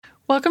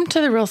Welcome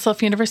to the Real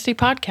Self University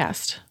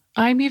podcast.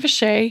 I'm Eva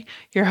Shea,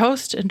 your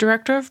host and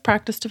Director of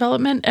Practice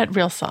Development at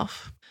Real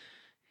Self.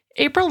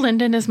 April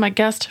Linden is my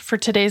guest for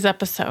today's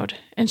episode,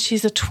 and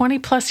she's a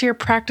 20-plus year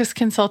practice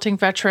consulting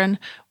veteran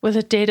with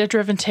a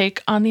data-driven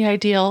take on the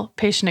ideal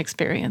patient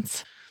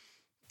experience.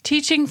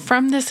 Teaching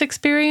from this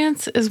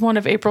experience is one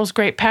of April's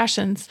great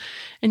passions,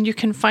 and you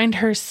can find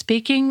her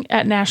speaking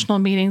at national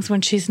meetings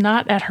when she's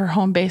not at her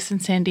home base in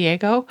San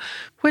Diego,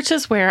 which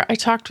is where I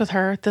talked with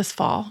her this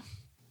fall.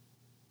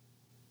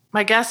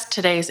 My guest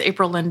today is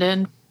April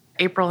Linden.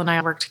 April and I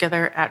work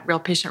together at Real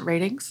Patient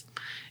Ratings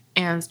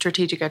and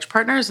Strategic Edge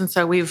Partners, and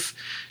so we've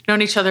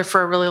known each other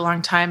for a really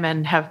long time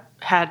and have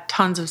had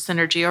tons of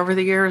synergy over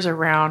the years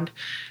around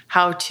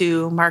how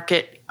to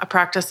market a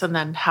practice and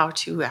then how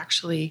to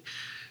actually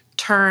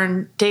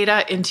turn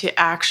data into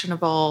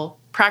actionable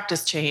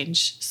practice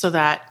change so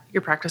that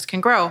your practice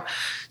can grow.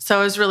 So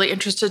I was really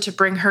interested to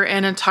bring her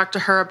in and talk to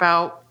her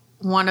about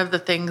one of the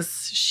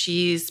things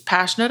she's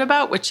passionate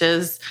about, which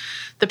is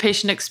the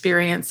patient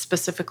experience,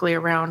 specifically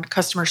around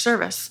customer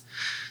service.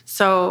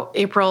 So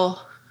April,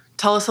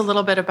 tell us a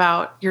little bit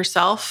about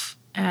yourself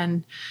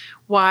and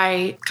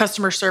why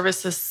customer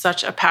service is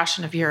such a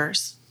passion of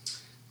yours.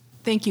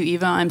 Thank you,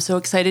 Eva. I'm so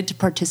excited to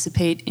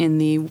participate in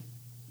the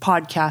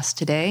podcast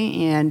today.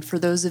 And for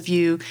those of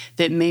you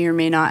that may or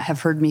may not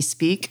have heard me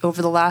speak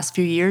over the last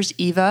few years,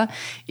 Eva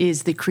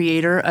is the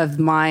creator of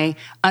my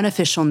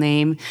unofficial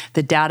name,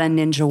 the Data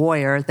Ninja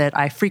Warrior, that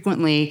I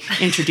frequently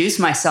introduce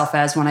myself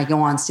as when I go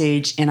on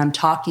stage and I'm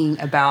talking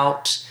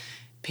about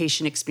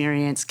patient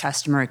experience,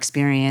 customer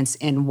experience,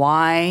 and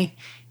why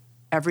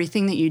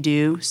everything that you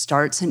do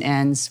starts and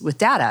ends with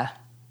data.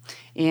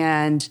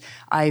 And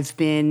I've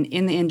been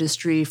in the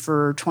industry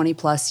for 20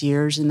 plus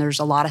years, and there's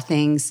a lot of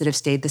things that have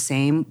stayed the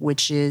same,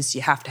 which is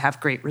you have to have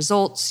great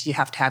results, you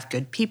have to have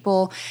good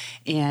people,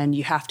 and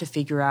you have to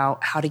figure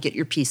out how to get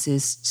your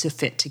pieces to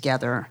fit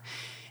together.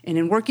 And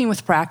in working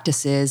with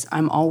practices,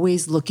 I'm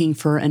always looking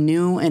for a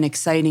new and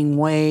exciting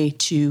way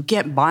to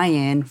get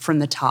buy-in from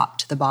the top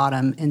to the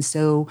bottom. And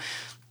so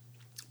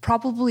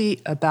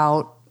probably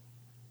about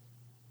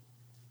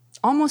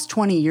almost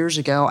 20 years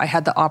ago, I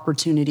had the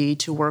opportunity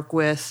to work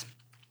with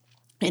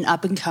an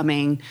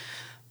up-and-coming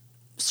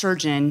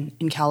surgeon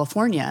in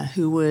California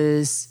who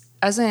was,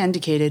 as I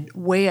indicated,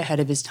 way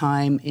ahead of his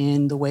time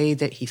in the way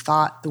that he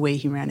thought, the way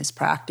he ran his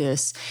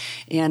practice.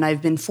 And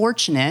I've been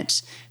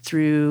fortunate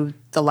through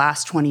the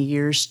last 20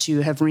 years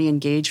to have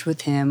re-engaged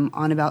with him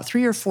on about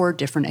 3 or 4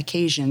 different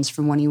occasions,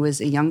 from when he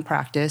was a young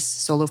practice,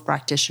 solo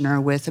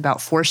practitioner with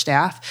about 4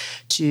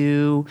 staff,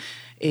 to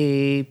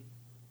a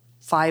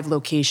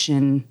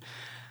 5-location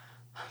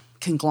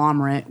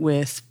conglomerate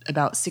with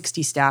about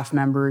 60 staff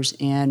members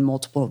and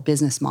multiple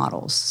business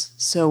models.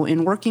 So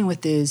in working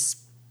with his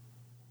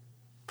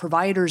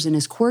providers and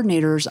his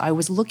coordinators, I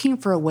was looking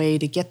for a way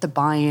to get the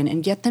buy-in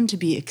and get them to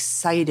be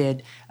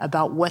excited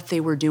about what they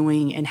were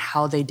doing and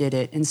how they did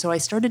it. And so I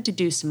started to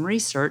do some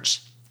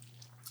research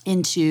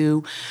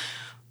into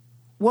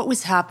what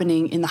was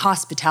happening in the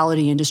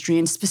hospitality industry,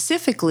 and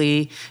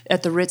specifically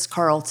at the Ritz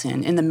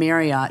Carlton and the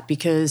Marriott,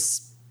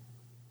 because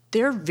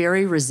they're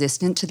very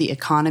resistant to the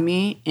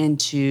economy and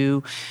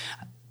to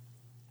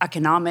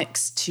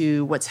economics,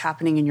 to what's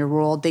happening in your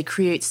world. They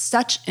create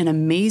such an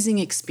amazing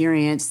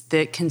experience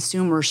that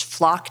consumers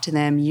flock to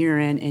them year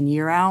in and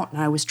year out. And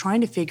I was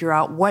trying to figure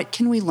out, what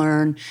can we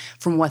learn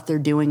from what they're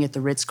doing at the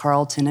Ritz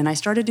Carlton? And I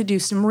started to do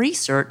some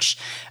research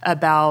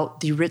about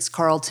the Ritz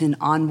Carlton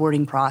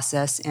onboarding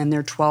process and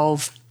their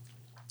 12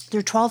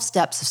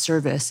 steps of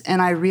service.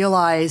 And I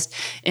realized,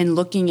 in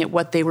looking at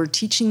what they were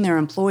teaching their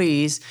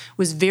employees,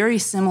 was very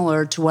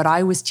similar to what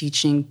I was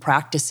teaching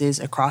practices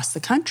across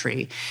the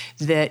country,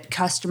 that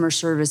customer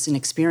service and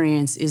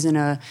experience isn't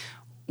a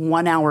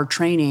 1-hour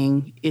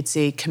training, it's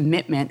a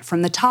commitment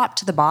from the top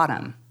to the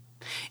bottom.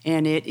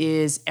 And it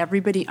is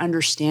everybody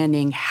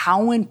understanding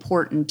how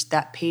important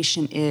that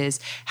patient is,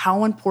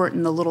 how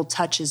important the little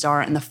touches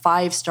are, and the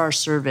 5-star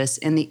service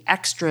and the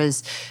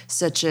extras,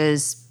 such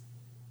as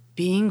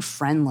being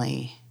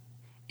friendly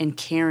and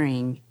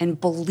caring and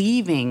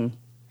believing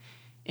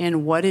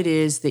in what it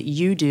is that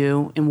you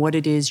do and what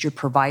it is your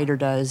provider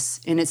does.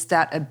 And it's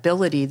that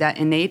ability, that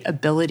innate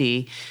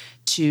ability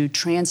to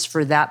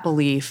transfer that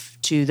belief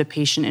to the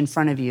patient in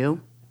front of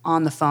you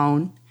on the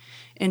phone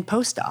and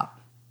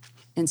post-op.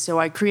 And so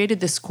I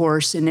created this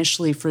course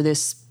initially for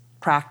this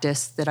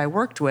practice that I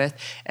worked with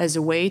as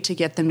a way to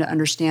get them to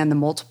understand the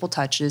multiple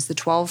touches, the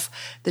 12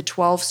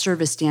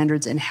 service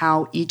standards, and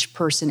how each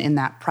person in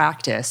that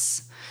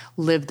practice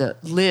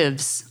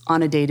lives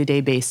on a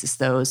day-to-day basis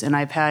those. And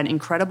I've had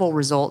incredible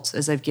results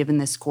as I've given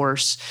this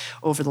course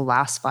over the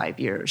last 5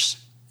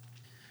 years.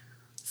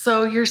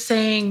 So you're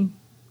saying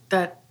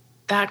that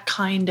that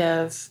kind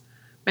of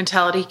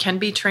mentality can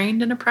be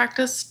trained in a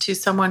practice to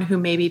someone who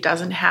maybe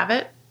doesn't have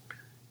it?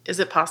 Is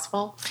it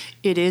possible?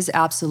 It is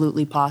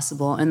absolutely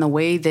possible. And the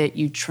way that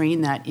you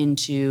train that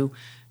into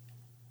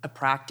a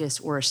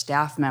practice or a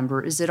staff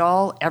member is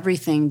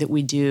everything that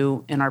we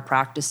do in our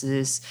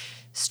practices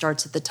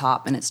starts at the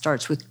top, and it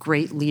starts with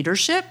great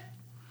leadership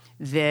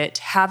that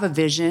have a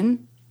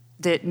vision,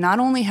 that not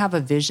only have a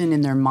vision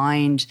in their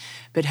mind,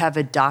 but have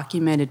a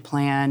documented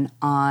plan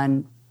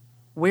on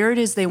where it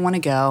is they want to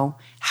go,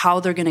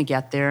 how they're going to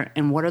get there,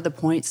 and what are the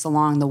points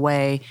along the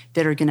way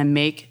that are going to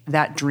make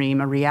that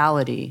dream a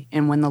reality.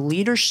 And when the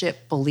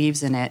leadership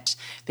believes in it,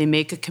 they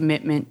make a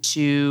commitment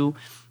to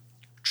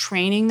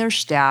training their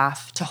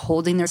staff, to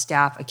holding their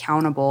staff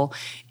accountable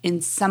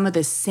in some of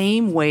the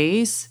same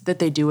ways that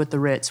they do at the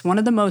Ritz. One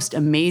of the most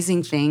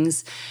amazing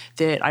things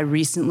that I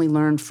recently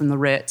learned from the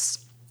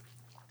Ritz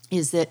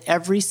is that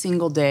every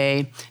single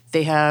day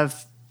they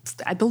have,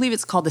 I believe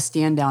it's called the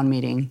stand-down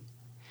meeting.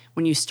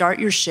 When you start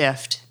your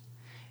shift,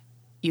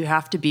 you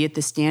have to be at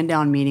the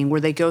stand-down meeting where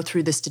they go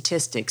through the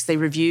statistics. They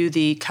review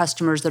the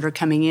customers that are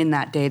coming in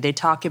that day. They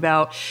talk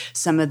about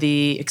some of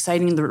the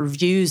exciting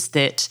reviews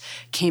that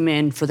came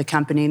in for the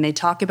company, and they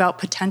talk about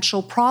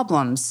potential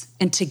problems.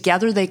 And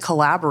together they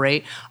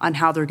collaborate on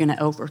how they're going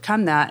to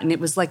overcome that. And it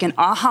was like an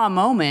aha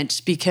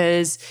moment,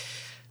 because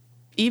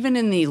even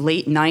in the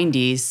late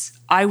 90s,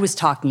 I was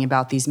talking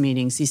about these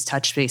meetings, these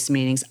touch-base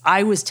meetings.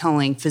 I was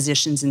telling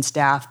physicians and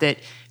staff that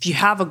if you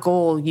have a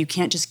goal, you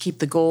can't just keep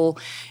the goal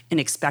and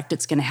expect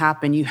it's going to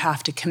happen. You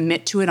have to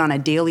commit to it on a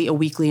daily, a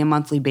weekly, a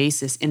monthly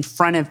basis in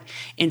front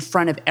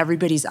of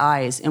everybody's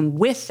eyes. And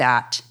with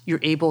that,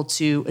 you're able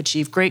to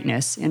achieve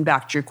greatness. And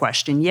back to your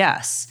question,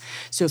 yes.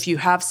 So if you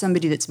have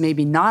somebody that's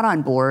maybe not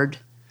on board,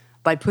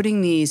 by putting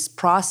these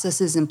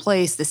processes in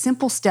place, the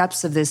simple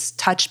steps of this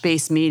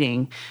touch-base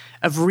meeting,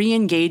 of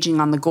re-engaging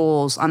on the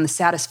goals, on the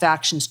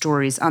satisfaction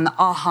stories, on the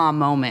aha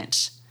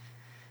moment,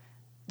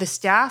 the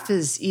staff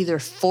is either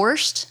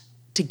forced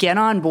to get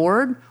on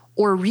board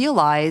or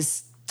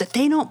realize that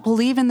they don't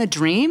believe in the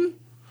dream,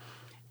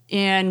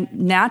 and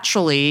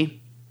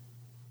naturally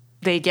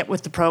they get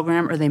with the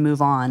program or they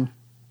move on.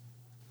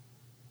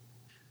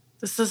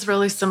 This is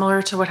really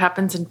similar to what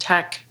happens in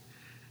tech.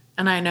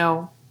 And I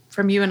know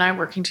from you and I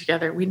working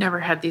together, we never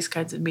had these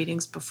kinds of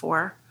meetings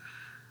before.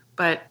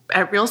 But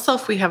at Real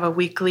Self, we have a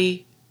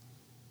weekly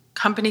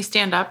company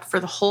stand-up for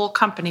the whole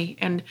company,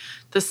 and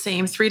the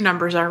same 3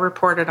 numbers are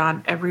reported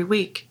on every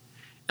week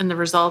and the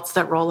results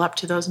that roll up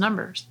to those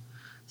numbers.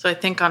 So I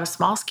think on a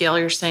small scale,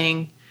 you're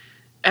saying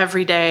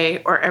every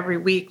day or every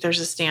week there's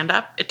a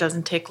stand-up. It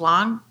doesn't take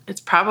long.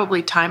 It's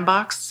probably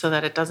time-boxed so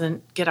that it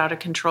doesn't get out of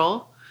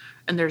control,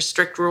 and there's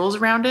strict rules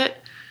around it.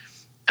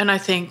 And I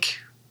think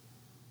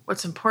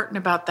what's important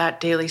about that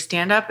daily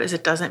stand-up is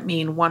it doesn't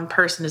mean one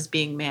person is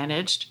being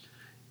managed.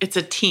 It's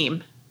a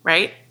team,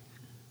 right?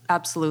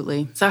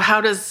 Absolutely. So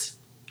how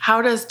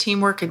does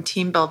teamwork and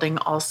team building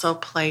also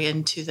play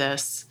into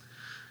this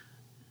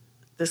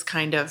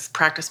kind of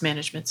practice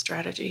management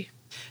strategy?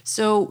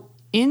 So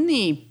in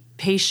the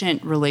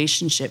patient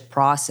relationship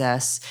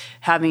process,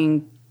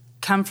 having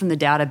come from the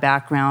data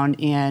background,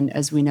 and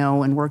as we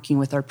know, in working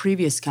with our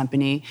previous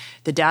company,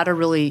 the data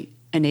really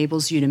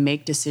enables you to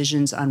make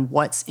decisions on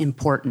what's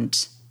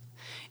important.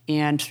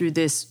 And through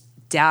this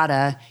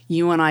data,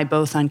 you and I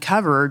both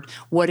uncovered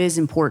what is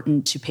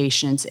important to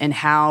patients and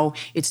how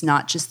it's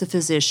not just the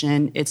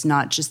physician, it's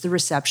not just the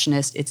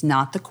receptionist, it's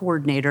not the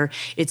coordinator,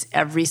 it's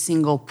every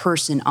single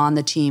person on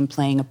the team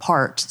playing a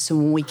part. So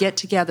when we get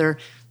together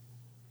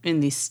in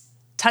these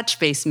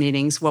touch-base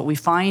meetings, what we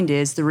find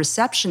is the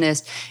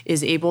receptionist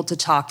is able to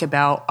talk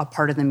about a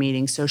part of the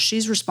meeting. So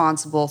she's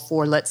responsible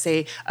for, let's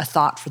say, a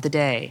thought for the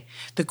day.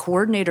 The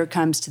coordinator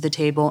comes to the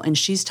table and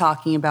she's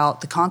talking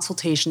about the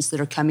consultations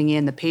that are coming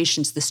in, the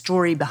patients, the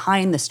story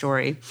behind the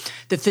story.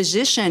 The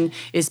physician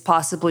is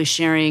possibly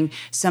sharing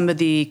some of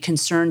the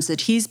concerns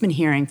that he's been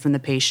hearing from the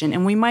patient.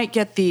 And we might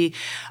get the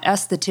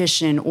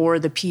esthetician or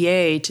the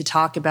PA to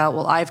talk about,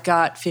 well, I've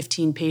got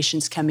 15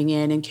 patients coming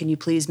in, and can you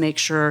please make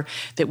sure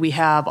that we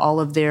have all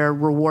of their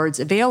rewards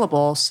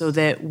available so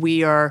that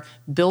we are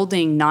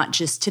building not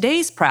just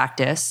today's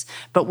practice,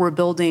 but we're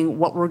building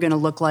what we're going to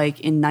look like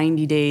in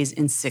 90 days,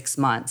 in 6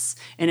 months.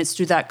 And it's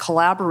through that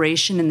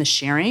collaboration and the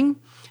sharing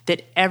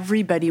that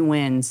everybody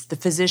wins. The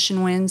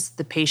physician wins,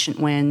 the patient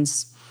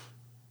wins,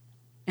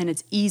 and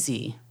it's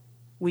easy.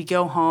 We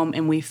go home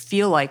and we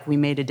feel like we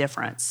made a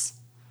difference.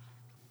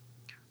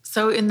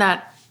 So in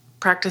that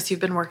practice you've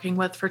been working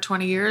with for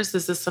 20 years,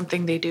 is this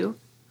something they do?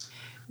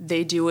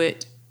 They do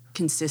it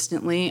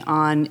consistently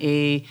on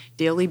a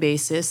daily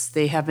basis.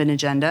 They have an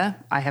agenda.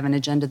 I have an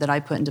agenda that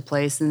I put into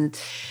place, and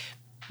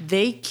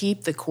they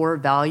keep the core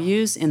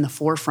values in the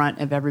forefront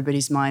of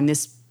everybody's mind.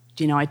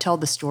 I tell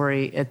the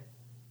story at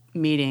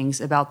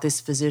meetings about this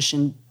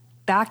physician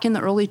back in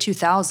the early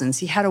 2000s.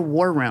 He had a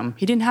war room.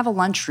 He didn't have a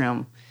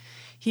lunchroom.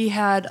 He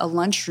had a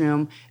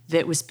lunchroom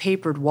that was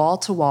papered wall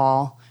to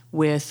wall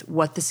with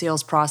what the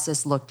sales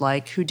process looked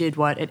like, who did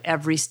what at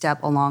every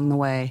step along the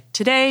way.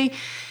 Today,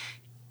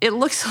 it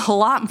looks a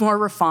lot more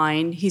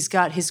refined. He's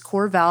got his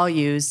core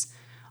values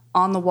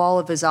on the wall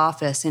of his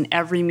office. In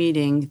every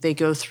meeting they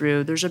go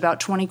through, there's about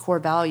 20 core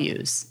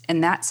values.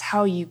 And that's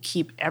how you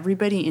keep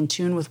everybody in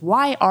tune with,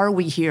 why are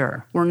we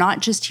here? We're not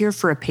just here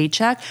for a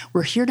paycheck.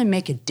 We're here to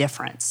make a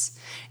difference.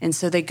 And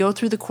so they go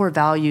through the core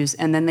values,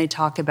 and then they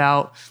talk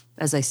about,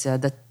 as I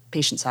said, the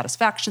patient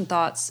satisfaction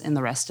thoughts and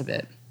the rest of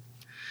it.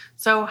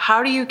 So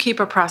how do you keep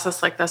a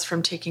process like this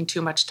from taking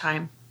too much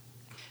time?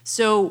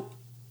 So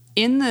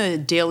in the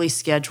daily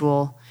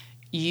schedule,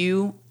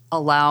 you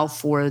allow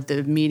for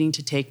the meeting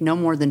to take no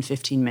more than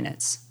 15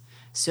 minutes.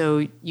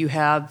 So you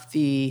have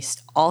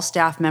all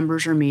staff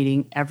members are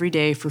meeting every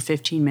day for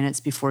 15 minutes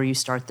before you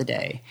start the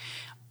day.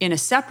 In a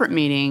separate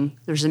meeting,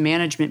 there's a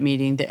management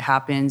meeting that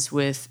happens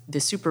with the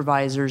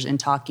supervisors and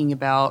talking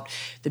about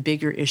the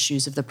bigger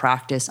issues of the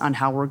practice on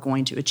how we're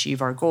going to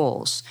achieve our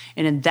goals.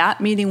 And in that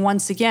meeting,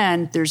 once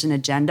again, there's an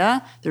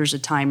agenda, there's a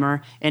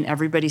timer, and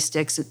everybody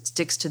sticks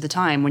to the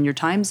time. When your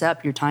time's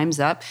up,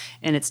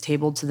 and it's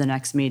tabled to the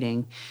next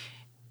meeting.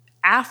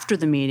 After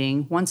the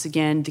meeting, once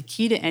again, the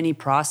key to any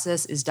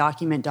process is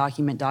document,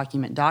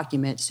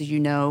 so you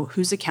know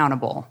who's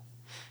accountable.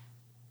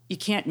 You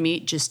can't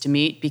meet just to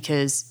meet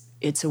because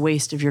it's a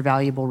waste of your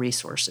valuable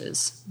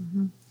resources.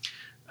 Mm-hmm.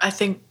 I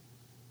think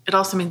it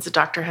also means the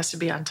doctor has to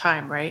be on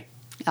time, right?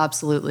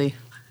 Absolutely.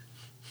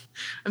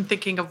 I'm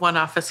thinking of one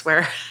office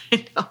where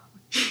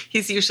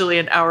he's usually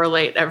an hour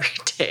late every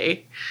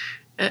day.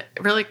 It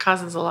really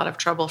causes a lot of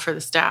trouble for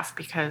the staff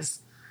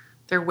because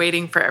they're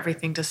waiting for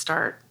everything to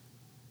start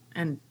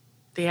and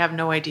they have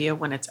no idea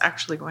when it's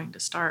actually going to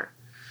start.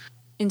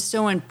 And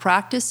so in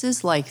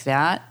practices like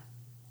that,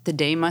 the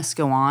day must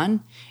go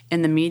on,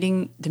 and the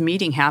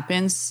meeting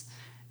happens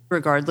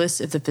regardless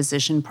of the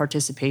physician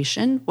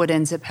participation. What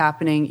ends up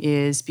happening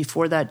is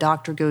before that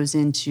doctor goes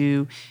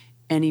into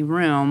any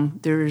room,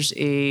 there's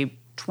a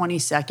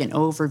 20-second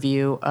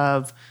overview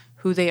of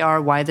who they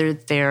are, why they're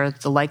there,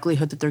 the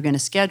likelihood that they're going to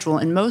schedule,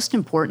 and most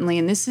importantly,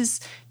 and this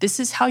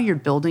is how you're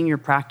building your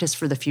practice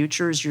for the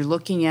future, is you're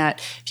looking at,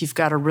 if you've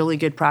got a really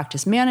good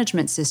practice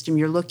management system,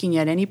 you're looking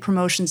at any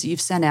promotions that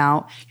you've sent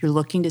out, you're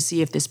looking to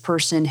see if this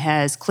person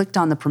has clicked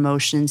on the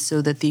promotion so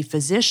that the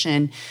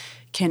physician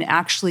can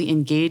actually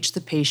engage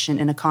the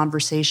patient in a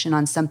conversation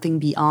on something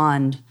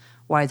beyond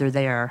why they're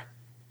there.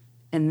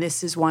 And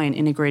this is why an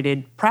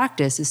integrated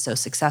practice is so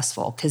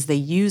successful, because they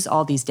use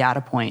all these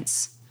data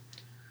points.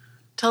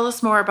 Tell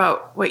us more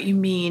about what you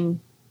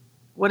mean.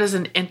 What is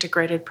an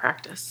integrated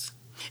practice?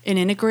 An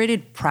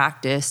integrated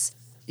practice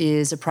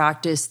is a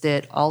practice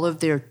that all of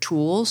their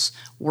tools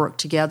work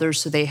together.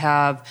 So they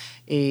have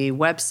a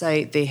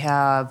website, they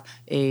have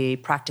a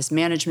practice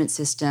management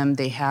system,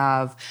 they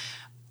have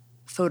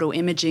photo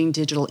imaging,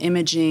 digital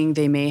imaging,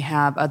 they may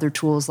have other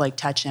tools like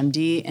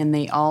TouchMD, and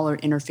they all are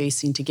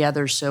interfacing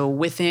together. So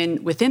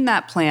within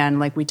that plan,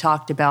 like we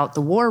talked about the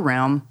war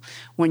room,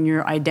 when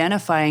you're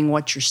identifying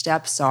what your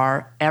steps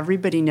are,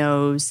 everybody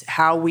knows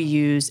how we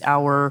use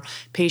our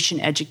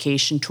patient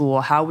education tool,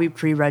 how we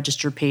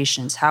pre-register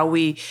patients, how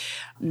we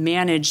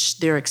manage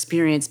their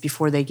experience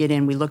before they get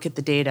in. We look at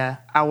the data.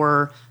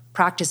 Our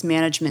practice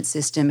management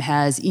system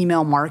has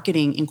email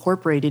marketing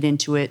incorporated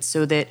into it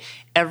so that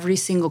every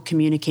single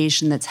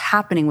communication that's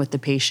happening with the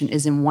patient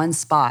is in one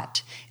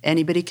spot.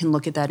 Anybody can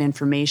look at that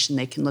information.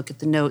 They can look at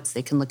the notes.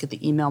 They can look at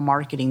the email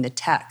marketing, the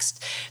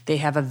text. They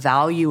have a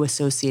value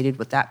associated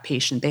with that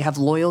patient. They have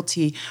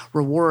loyalty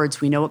rewards.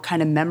 We know what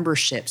kind of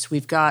memberships.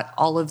 We've got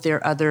all of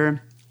their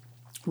other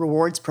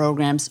rewards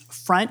programs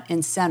front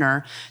and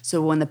center.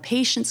 So when the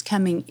patient's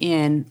coming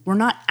in, we're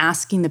not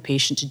asking the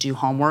patient to do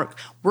homework.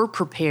 We're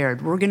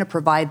prepared. We're going to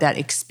provide that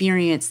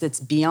experience that's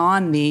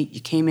beyond you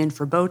came in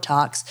for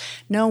Botox.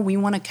 No, we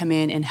want to come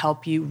in and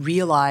help you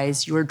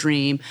realize your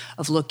dream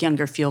of look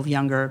younger, feel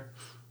younger.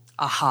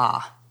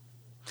 Aha.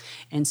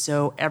 And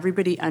so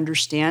everybody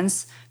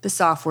understands the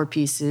software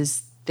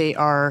pieces. They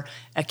are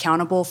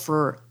accountable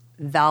for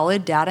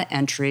valid data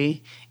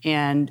entry.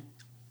 And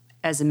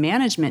as a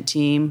management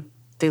team,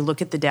 they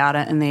look at the data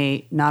and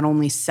they not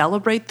only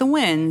celebrate the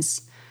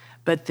wins,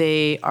 but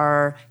they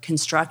are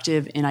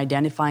constructive in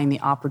identifying the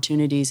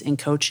opportunities and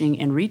coaching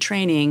and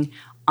retraining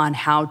on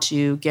how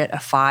to get a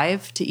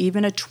 5 to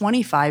even a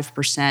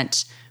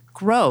 25%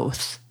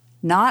 growth,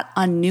 not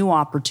on new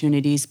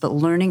opportunities, but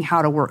learning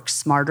how to work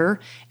smarter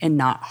and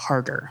not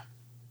harder.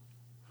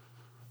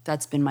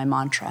 That's been my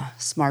mantra,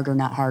 smarter,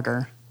 not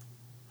harder.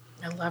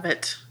 I love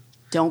it.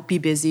 Don't be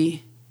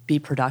busy, be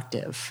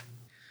productive.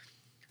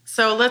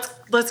 So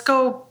let's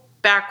go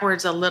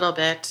backwards a little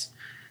bit.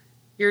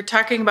 You're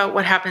talking about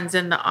what happens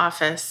in the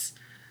office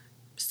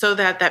so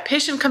that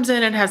patient comes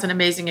in and has an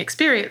amazing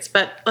experience.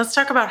 But let's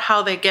talk about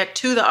how they get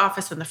to the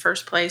office in the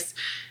first place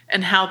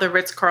and how the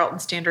Ritz Carlton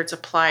standards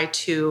apply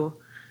to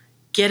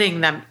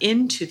getting them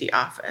into the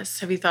office.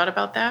 Have you thought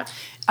about that?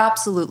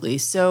 Absolutely.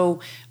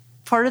 So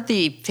part of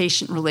the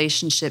patient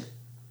relationship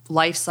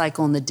life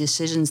cycle and the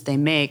decisions they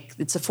make,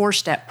 it's a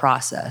 4-step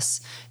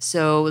process.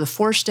 So the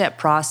 4-step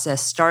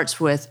process starts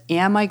with,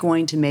 am I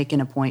going to make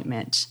an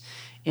appointment?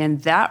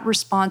 And that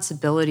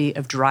responsibility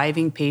of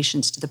driving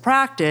patients to the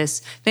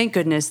practice, thank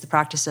goodness the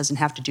practice doesn't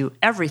have to do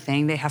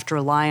everything. They have to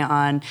rely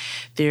on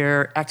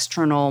their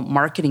external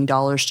marketing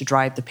dollars to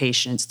drive the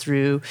patients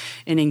through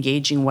an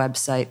engaging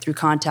website, through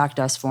contact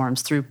us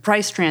forms, through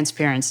price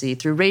transparency,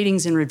 through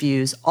ratings and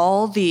reviews,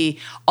 all the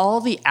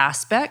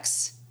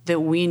aspects that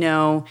we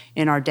know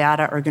in our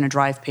data are going to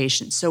drive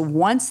patients. So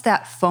once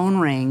that phone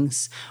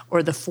rings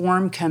or the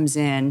form comes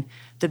in,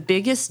 The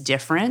biggest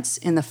difference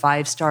in the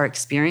 5-star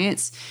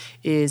experience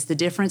is the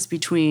difference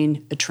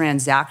between a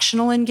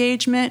transactional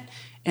engagement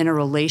and a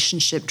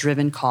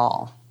relationship-driven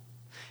call.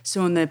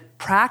 So in the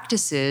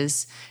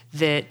practices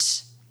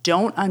that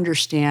don't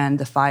understand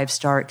the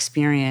 5-star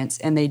experience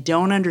and they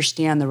don't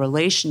understand the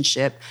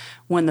relationship,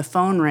 when the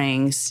phone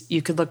rings,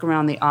 you could look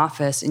around the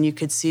office and you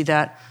could see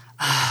that,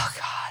 oh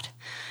God,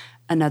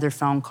 another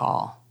phone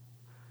call,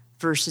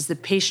 versus the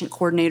patient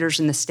coordinators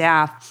and the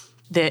staff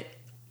that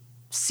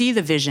see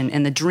the vision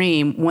and the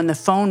dream. When the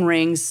phone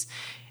rings,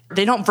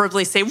 they don't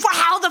verbally say,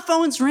 wow, the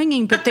phone's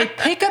ringing, but they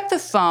pick up the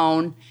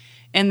phone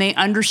and they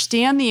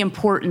understand the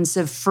importance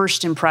of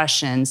first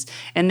impressions.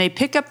 And they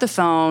pick up the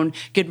phone.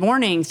 Good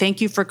morning.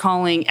 Thank you for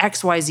calling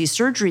XYZ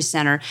Surgery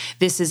Center.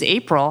 This is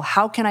April.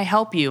 How can I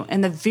help you?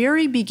 And the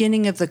very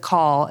beginning of the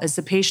call, as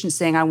the patient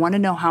saying, I want to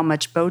know how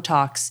much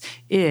Botox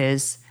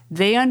is,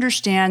 they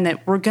understand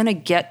that we're going to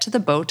get to the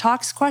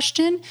Botox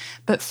question.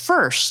 But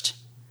first,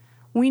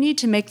 we need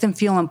to make them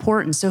feel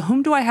important. So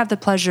whom do I have the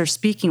pleasure of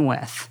speaking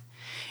with?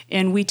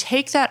 And we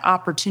take that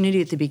opportunity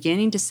at the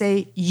beginning to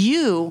say,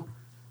 you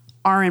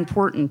are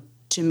important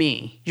to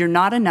me. You're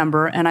not a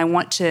number, and I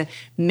want to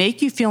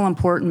make you feel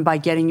important by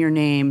getting your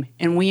name.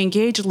 And we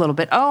engage a little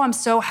bit. Oh, I'm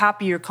so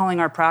happy you're calling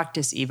our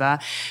practice, Eva.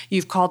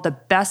 You've called the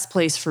best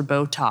place for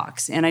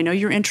Botox. And I know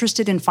you're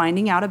interested in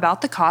finding out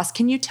about the cost.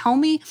 Can you tell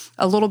me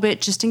a little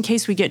bit, just in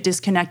case we get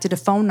disconnected, a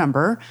phone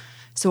number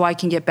so I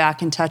can get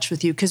back in touch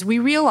with you? Because we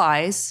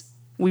realize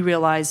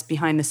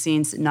behind the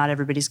scenes that not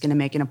everybody's going to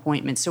make an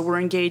appointment. So we're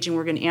engaging.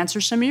 We're going to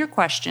answer some of your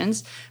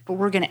questions, but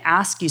we're going to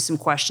ask you some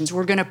questions.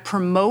 We're going to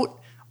promote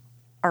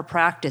our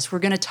practice. We're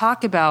going to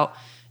talk about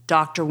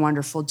Dr.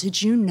 Wonderful.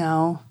 Did you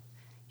know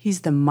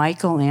he's the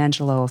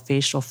Michelangelo of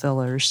facial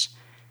fillers?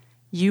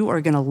 You are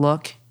going to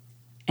look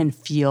and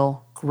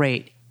feel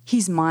great.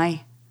 He's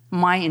my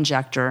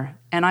injector.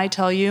 And I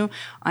tell you,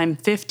 I'm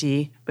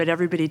 50, but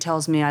everybody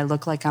tells me I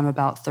look like I'm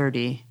about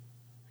 30.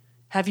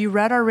 Have you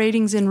read our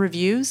ratings and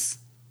reviews?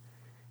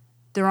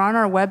 They're on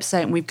our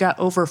website, and we've got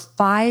over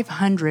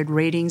 500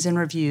 ratings and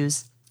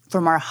reviews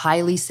from our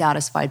highly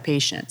satisfied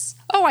patients.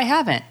 Oh, I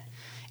haven't.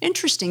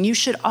 Interesting. You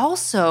should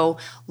also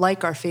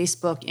like our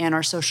Facebook and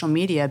our social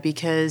media,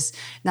 because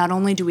not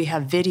only do we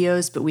have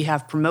videos, but we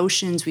have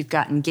promotions, we've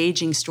got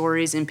engaging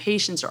stories, and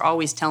patients are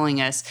always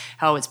telling us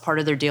how it's part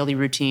of their daily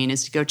routine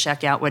is to go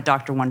check out what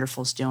Dr.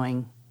 Wonderful's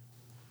doing.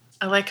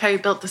 I like how you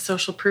built the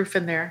social proof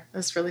in there.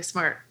 That's really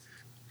smart.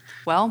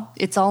 Well,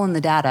 it's all in the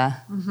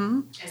data.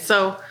 Mm-hmm.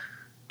 So,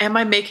 am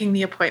I making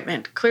the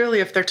appointment? Clearly,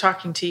 if they're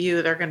talking to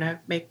you, they're going to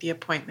make the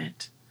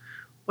appointment.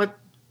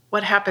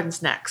 What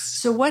happens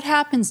next? So what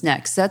happens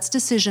next? That's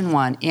decision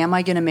one. Am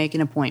I going to make an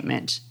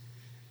appointment?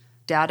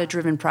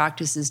 Data-driven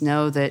practices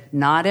know that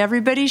not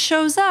everybody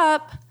shows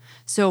up.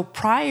 So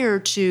prior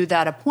to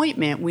that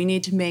appointment, we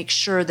need to make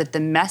sure that the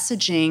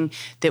messaging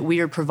that we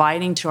are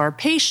providing to our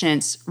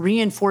patients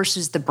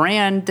reinforces the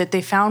brand that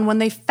they found when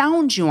they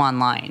found you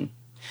online.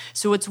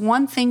 So it's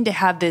one thing to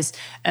have this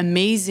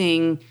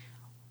amazing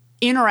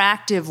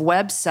interactive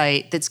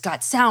website that's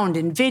got sound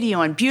and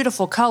video and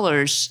beautiful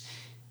colors,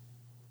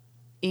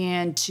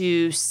 and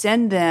to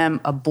send them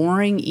a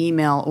boring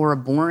email or a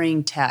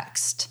boring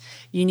text.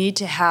 You need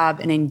to have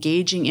an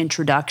engaging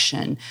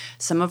introduction.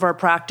 Some of our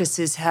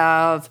practices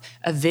have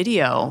a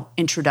video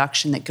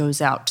introduction that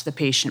goes out to the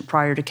patient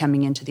prior to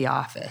coming into the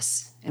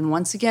office. And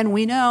once again,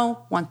 we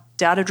know, one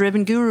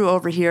data-driven guru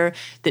over here,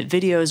 that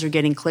videos are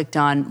getting clicked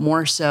on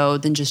more so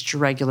than just your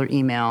regular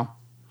email.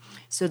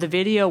 So the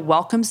video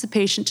welcomes the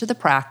patient to the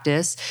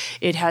practice.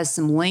 It has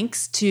some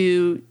links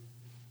to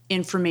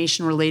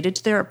information related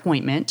to their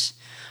appointment.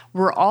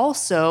 We're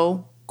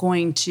also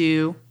going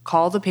to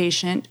call the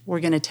patient. We're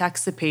going to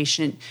text the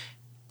patient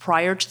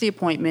prior to the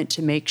appointment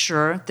to make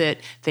sure that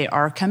they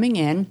are coming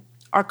in.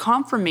 Our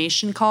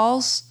confirmation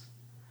calls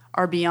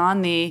are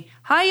beyond the,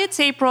 hi,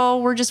 it's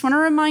April. We just want to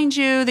remind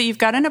you that you've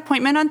got an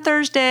appointment on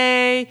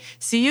Thursday.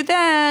 See you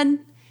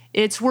then.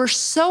 It's, we're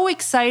so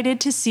excited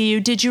to see you.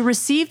 Did you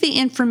receive the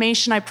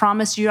information I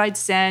promised you I'd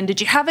send?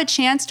 Did you have a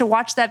chance to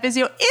watch that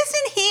video?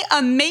 Isn't he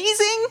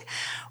amazing?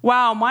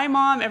 Wow, my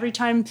mom, every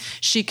time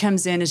she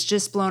comes in, is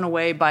just blown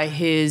away by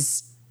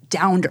his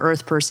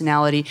down-to-earth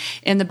personality.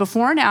 And the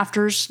before and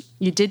afters,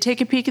 you did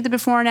take a peek at the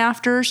before and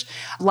afters.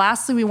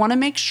 Lastly, we want to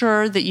make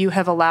sure that you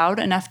have allowed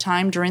enough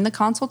time during the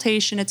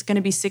consultation. It's going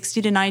to be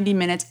 60 to 90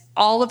 minutes.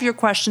 All of your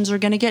questions are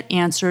going to get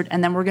answered,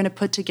 and then we're going to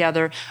put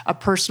together a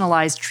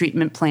personalized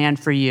treatment plan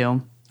for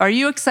you. Are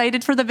you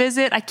excited for the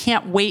visit? I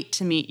can't wait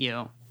to meet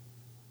you.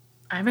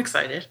 I'm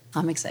excited.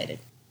 I'm excited.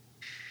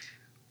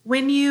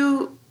 When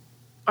you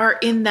are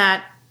in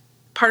that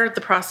part of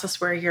the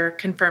process where you're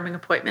confirming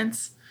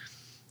appointments,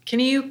 can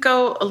you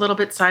go a little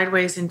bit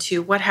sideways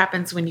into what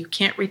happens when you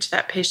can't reach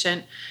that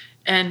patient?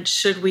 And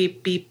should we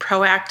be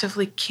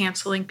proactively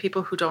canceling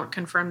people who don't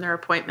confirm their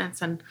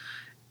appointments? And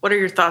what are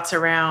your thoughts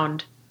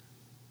around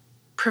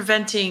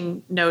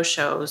preventing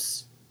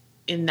no-shows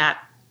in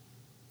that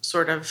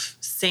sort of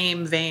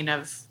same vein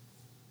of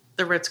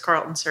the Ritz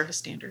Carlton service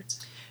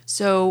standards?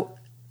 So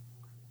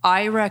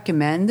I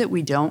recommend that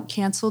we don't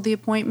cancel the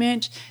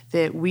appointment,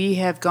 that we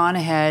have gone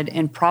ahead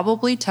and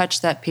probably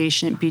touched that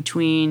patient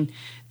between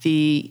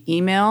the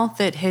email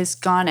that has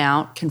gone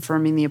out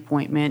confirming the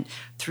appointment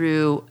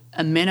through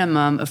a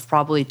minimum of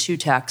probably 2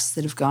 texts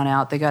that have gone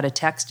out. They got a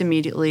text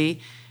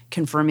immediately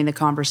confirming the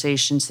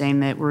conversation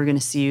saying that we're going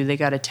to see you. They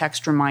got a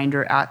text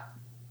reminder at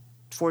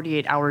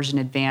 48 hours in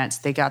advance.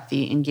 They got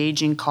the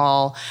engaging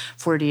call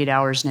 48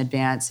 hours in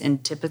advance.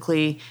 And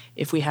typically,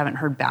 if we haven't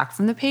heard back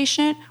from the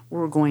patient,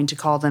 we're going to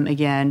call them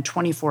again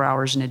 24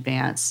 hours in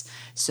advance.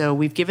 So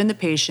we've given the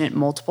patient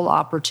multiple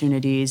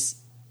opportunities.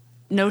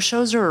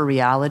 No-shows are a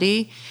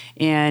reality.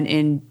 And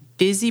in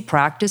busy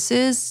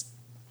practices,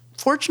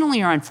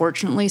 fortunately or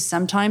unfortunately,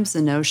 sometimes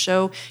the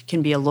no-show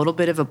can be a little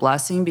bit of a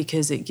blessing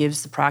because it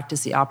gives the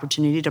practice the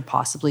opportunity to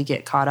possibly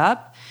get caught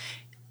up.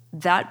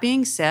 That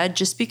being said,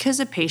 just because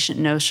a patient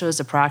no-shows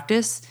a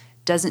practice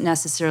doesn't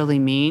necessarily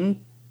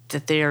mean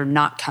that they are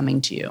not coming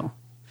to you.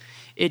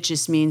 It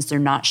just means they're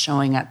not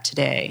showing up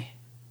today.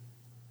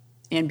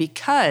 And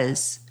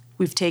because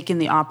we've taken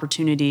the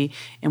opportunity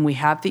and we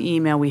have the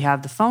email, we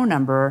have the phone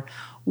number,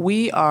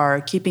 we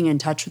are keeping in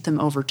touch with them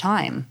over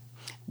time.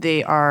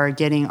 They are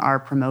getting our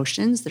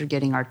promotions, they're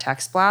getting our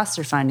text blasts,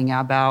 they're finding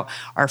out about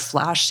our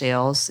flash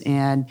sales.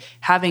 And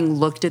having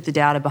looked at the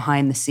data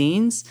behind the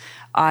scenes,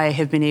 I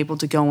have been able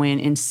to go in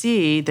and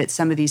see that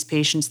some of these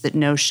patients that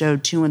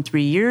no-showed 2 and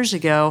 3 years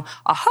ago,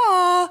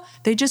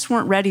 they just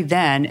weren't ready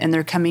then, and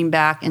they're coming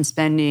back and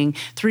spending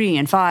 $3,000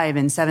 and $5,000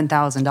 and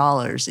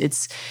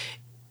 $7,000.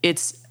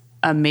 It's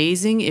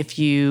amazing if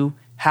you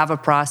have a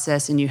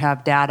process and you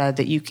have data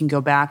that you can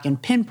go back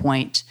and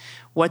pinpoint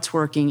what's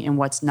working and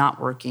what's not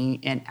working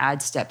and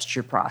add steps to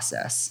your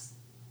process.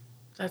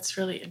 That's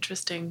really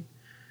interesting.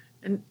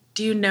 And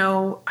do you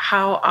know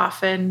how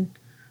often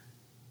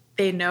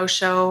they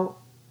no-show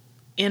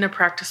in a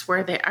practice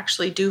where they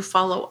actually do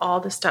follow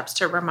all the steps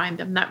to remind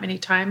them that many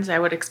times? I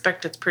would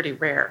expect it's pretty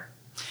rare.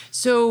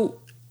 So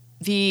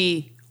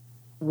the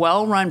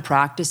well-run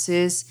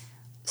practices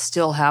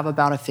still have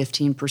about a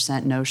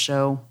 15%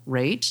 no-show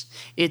rate.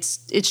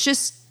 It's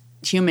just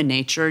human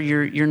nature.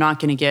 You're not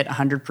going to get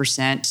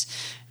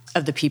 100%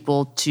 of the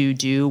people to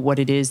do what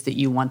it is that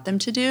you want them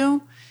to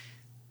do.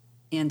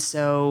 And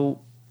so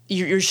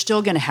you're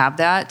still going to have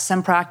that.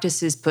 Some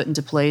practices put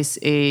into place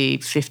a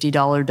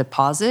 $50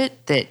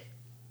 deposit that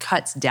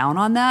cuts down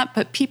on that,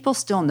 but people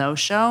still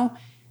no-show.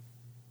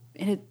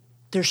 And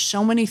there's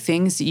so many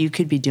things that you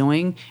could be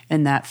doing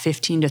in that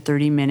 15 to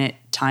 30 minute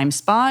time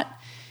spot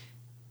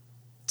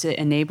to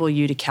enable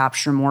you to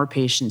capture more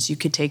patients. You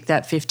could take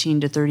that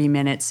 15 to 30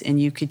 minutes and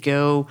you could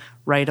go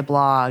write a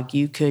blog.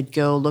 You could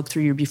go look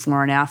through your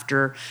before and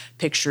after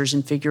pictures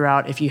and figure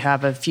out if you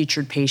have a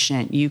featured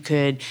patient. You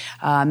could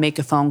make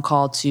a phone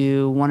call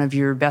to one of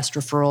your best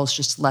referrals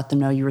just to let them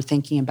know you were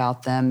thinking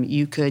about them.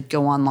 You could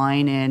go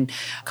online and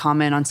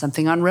comment on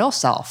something on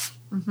RealSelf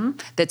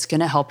that's going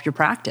to help your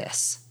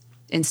practice.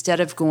 Instead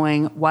of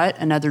going, what,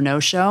 another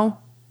no-show?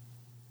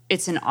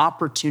 It's an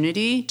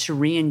opportunity to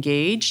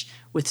re-engage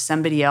with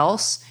somebody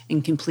else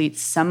and complete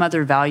some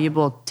other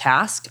valuable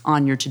task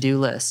on your to-do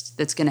list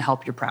that's going to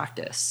help your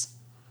practice.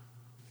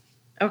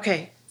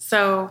 Okay,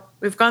 so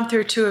we've gone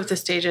through 2 of the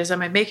stages.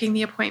 Am I making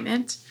the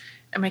appointment?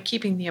 Am I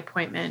keeping the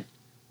appointment?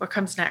 What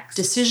comes next?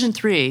 Decision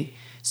 3.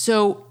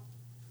 So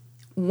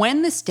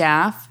when the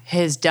staff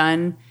has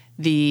done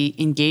the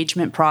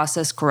engagement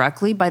process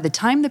correctly, by the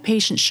time the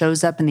patient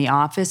shows up in the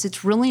office,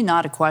 it's really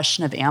not a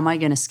question of, am I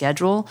going to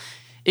schedule?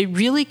 It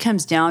really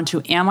comes down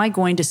to, am I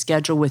going to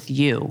schedule with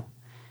you?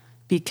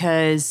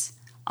 Because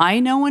I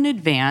know in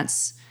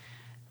advance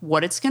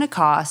what it's going to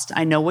cost.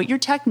 I know what your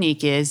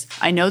technique is.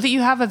 I know that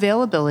you have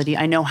availability.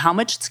 I know how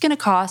much it's going to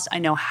cost. I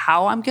know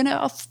how I'm going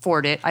to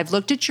afford it. I've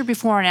looked at your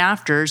before and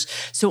afters.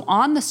 So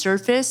on the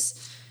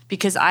surface,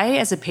 because I,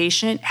 as a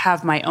patient,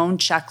 have my own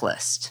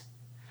checklist.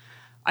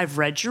 I've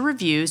read your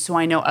reviews, so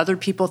I know other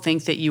people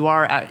think that you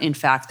are, in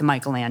fact, the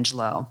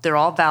Michelangelo. They're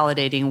all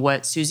validating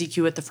what Susie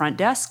Q at the front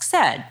desk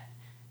said.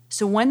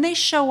 So when they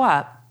show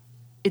up,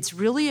 it's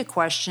really a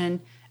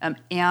question,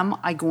 am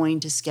I going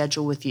to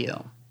schedule with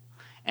you?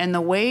 And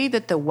the way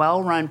that the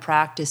well-run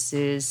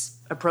practices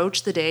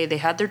approach the day, they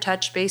had their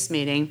touch-base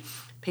meeting,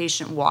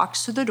 patient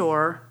walks through the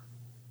door,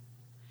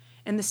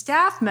 and the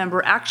staff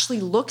member actually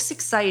looks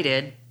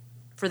excited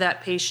for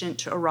that patient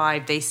to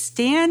arrive. They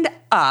stand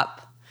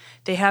up,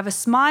 they have a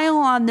smile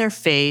on their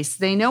face,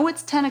 they know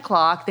it's 10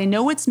 o'clock, they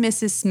know it's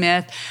Mrs.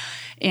 Smith,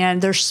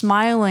 and they're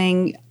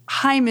smiling.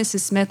 Hi,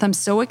 Mrs. Smith, I'm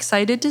so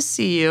excited to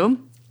see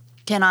you.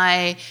 Can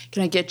I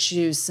get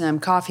you some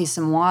coffee,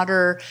 some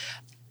water?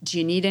 Do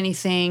you need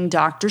anything?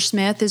 Dr.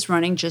 Smith is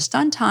running just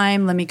on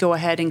time. Let me go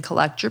ahead and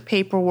collect your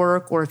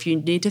paperwork, or if you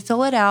need to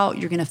fill it out,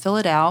 you're going to fill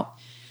it out.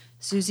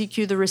 Susie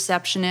Q, the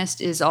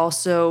receptionist, is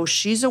also,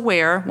 she's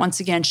aware. Once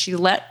again, she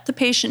let the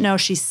patient know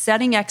she's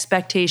setting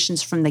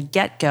expectations from the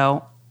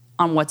get-go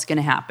on what's going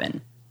to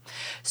happen.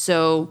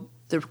 So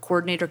the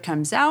coordinator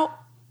comes out,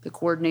 the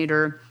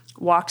coordinator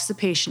walks the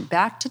patient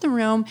back to the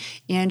room,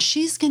 and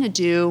she's going to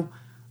do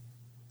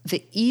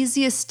the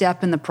easiest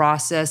step in the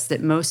process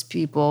that most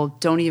people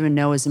don't even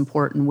know is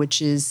important,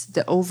 which is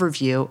the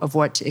overview of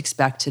what to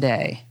expect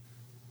today.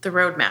 The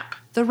roadmap.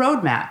 The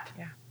roadmap.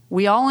 Yeah.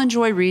 We all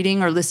enjoy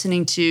reading or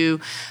listening to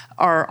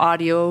our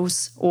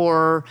audios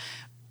or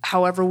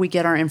however we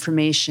get our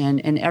information,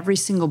 and every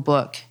single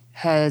book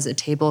has a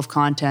table of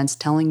contents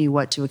telling you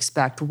what to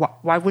expect.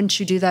 Why wouldn't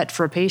you do that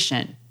for a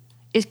patient?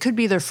 It could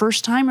be their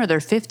first time or their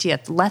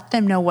 50th. Let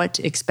them know what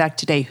to expect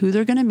today, who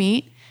they're going to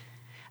meet,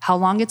 how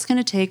long it's going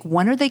to take,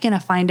 when are they going to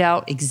find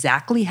out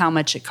exactly how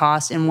much it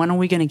costs, and when are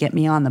we going to get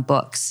me on the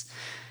books,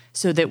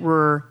 so that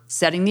we're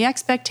setting the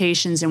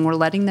expectations and we're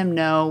letting them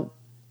know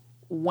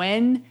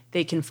when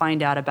they can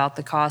find out about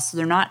the cost, so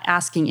they're not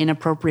asking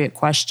inappropriate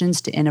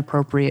questions to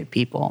inappropriate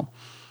people.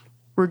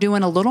 We're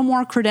doing a little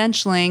more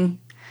credentialing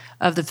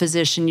of the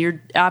physician.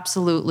 You're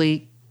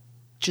absolutely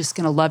just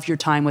going to love your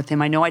time with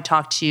him. I know I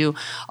talked to you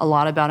a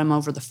lot about him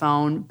over the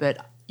phone,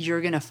 but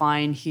you're going to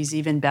find he's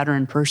even better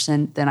in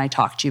person than I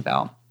talked to you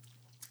about.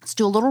 Let's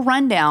do a little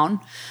rundown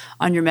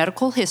on your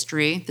medical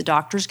history. The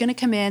doctor's going to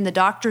come in. The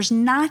doctor's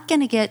not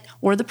going to get,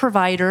 or the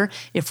provider,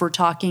 if we're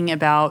talking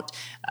about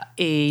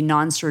a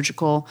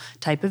non-surgical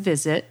type of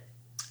visit,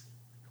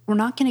 we're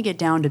not going to get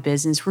down to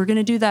business. We're going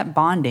to do that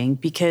bonding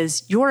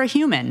because you're a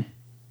human.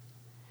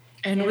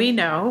 And we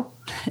know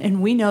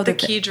the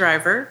key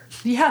driver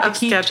of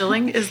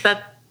scheduling is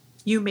that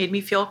you made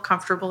me feel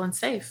comfortable and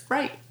safe.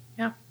 Right.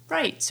 Yeah.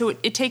 Right. So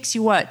it takes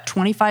you,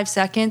 25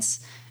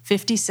 seconds,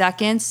 50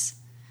 seconds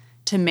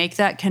to make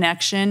that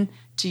connection,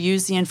 to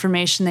use the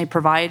information they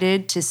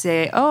provided to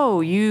say,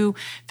 oh, you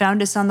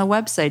found us on the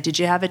website. Did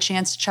you have a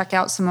chance to check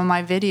out some of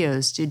my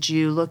videos? Did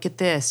you look at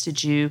this?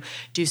 Did you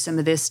do some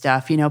of this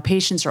stuff?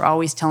 Patients are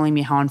always telling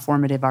me how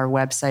informative our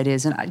website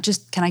is. And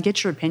can I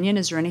get your opinion?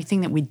 Is there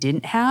anything that we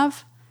didn't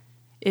have?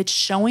 It's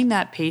showing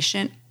that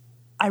patient,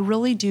 I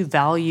really do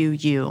value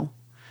you.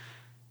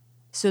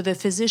 So the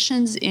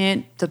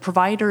the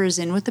provider is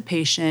in with the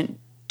patient,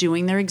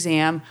 doing their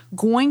exam,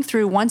 going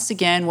through, once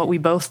again, what we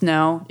both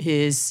know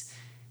is,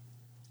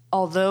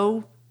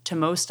 although to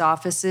most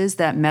offices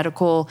that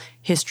medical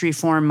history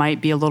form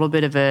might be a little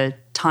bit of a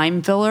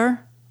time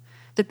filler,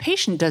 the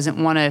patient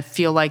doesn't want to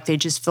feel like they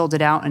just filled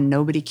it out and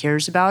nobody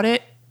cares about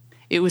it.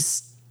 It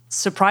was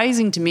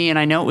surprising to me, and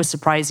I know it was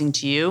surprising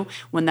to you,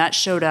 when that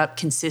showed up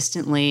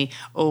consistently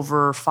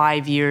over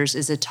 5 years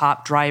as a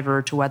top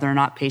driver to whether or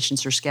not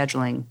patients are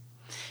scheduling,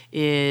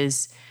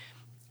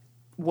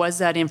 was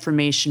that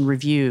information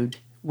reviewed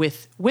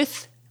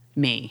with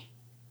me?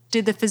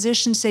 Did the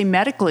physician say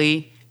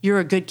medically, you're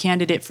a good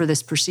candidate for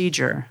this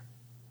procedure?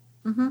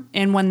 Mm-hmm.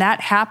 And when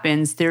that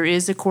happens, there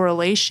is a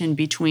correlation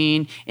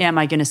between, am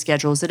I going to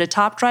schedule? Is it a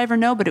top driver?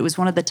 No, but it was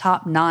one of the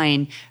top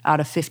 9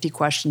 out of 50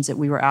 questions that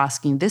we were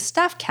asking. This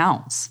stuff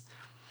counts.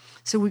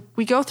 So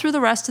we go through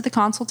the rest of the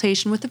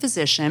consultation with the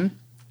physician.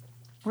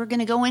 We're going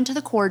to go into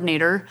the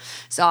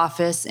coordinator's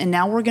office, and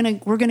now we're going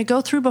to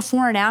go through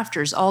before and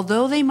afters.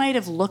 Although they might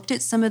have looked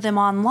at some of them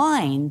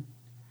online,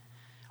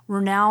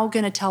 we're now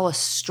going to tell a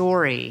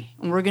story,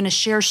 and we're going to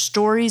share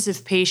stories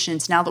of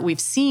patients. Now that we've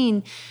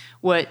seen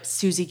what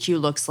Susie Q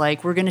looks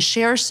like, we're going to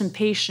share some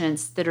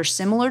patients that are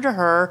similar to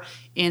her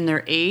in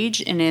their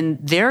age and in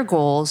their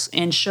goals,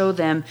 and show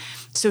them,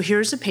 so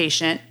here's a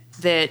patient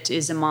that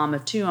is a mom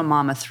of 2, a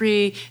mom of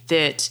 3,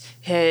 that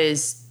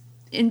has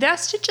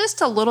invested just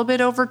a little bit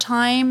over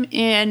time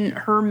in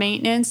her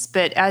maintenance,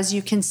 but as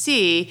you can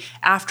see,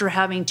 after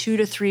having 2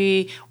 to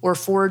 3 or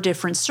 4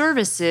 different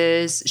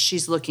services,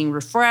 she's looking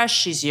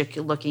refreshed, she's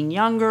looking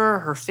younger,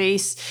 her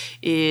face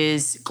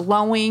is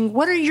glowing.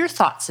 What are your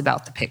thoughts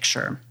about the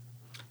picture?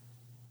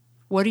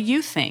 What do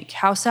you think?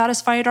 How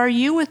satisfied are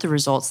you with the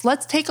results?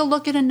 Let's take a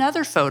look at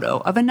another photo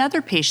of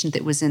another patient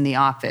that was in the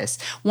office.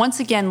 Once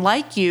again,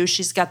 like you,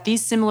 she's got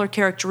these similar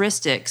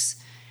characteristics.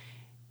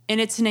 And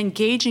it's an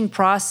engaging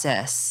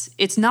process.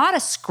 It's not a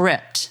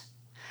script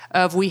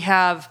of we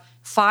have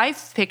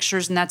 5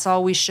 pictures and that's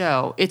all we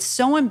show. It's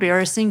so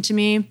embarrassing to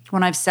me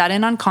when I've sat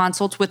in on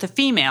consults with a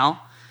female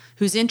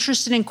who's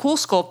interested in cool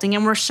sculpting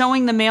and we're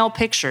showing the male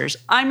pictures.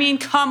 I mean,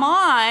 come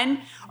on.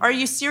 Are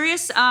you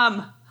serious?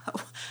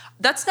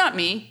 That's not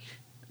me.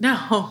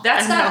 No.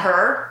 That's not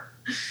her.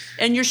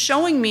 And you're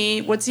showing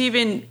me what's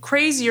even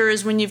crazier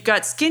is when you've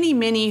got Skinny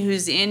Minnie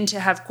who's in to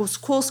have cool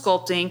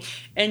sculpting,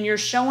 and you're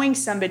showing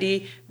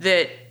somebody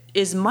that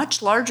is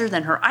much larger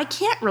than her. I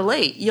can't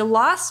relate. You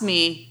lost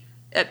me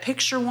at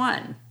picture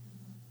 1.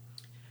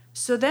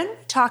 So then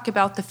we talk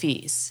about the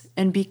fees.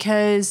 And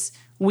because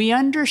we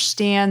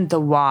understand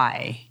the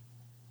why,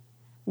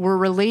 we're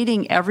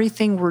relating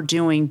everything we're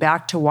doing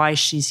back to why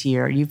she's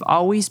here. You've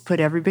always put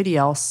everybody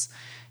else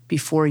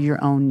before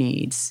your own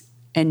needs.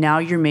 And now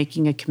you're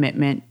making a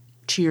commitment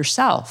to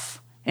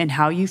yourself and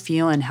how you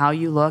feel and how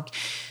you look.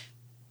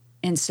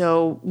 And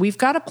so we've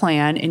got a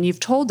plan, and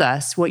you've told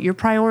us what your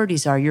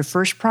priorities are. Your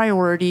first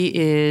priority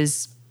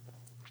is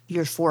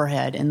your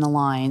forehead and the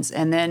lines.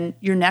 And then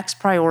your next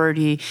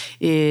priority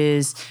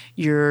is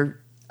your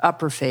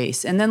upper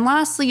face. And then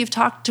lastly, you've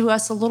talked to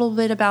us a little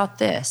bit about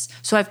this.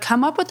 So I've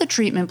come up with a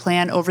treatment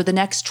plan over the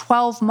next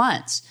 12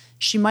 months.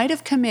 She might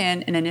have come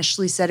in and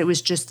initially said it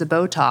was just the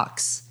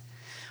Botox,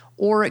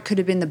 or it could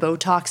have been the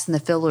Botox and the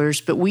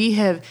fillers, but we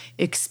have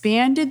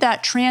expanded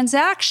that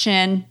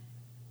transaction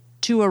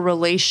to a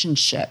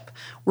relationship.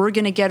 We're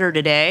going to get her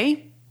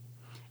today,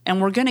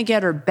 and we're going to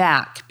get her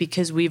back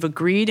because we've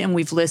agreed and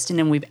we've listened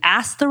and we've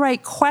asked the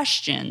right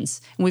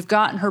questions, and we've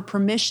gotten her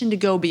permission to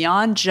go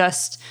beyond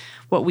just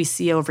what we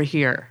see over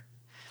here.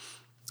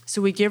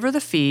 So we give her the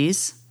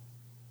fees.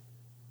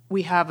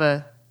 We have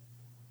a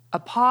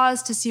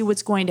pause to see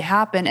what's going to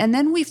happen, and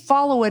then we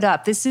follow it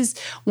up. This is,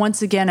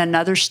 once again,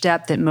 another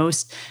step that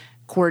most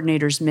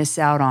coordinators miss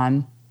out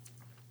on.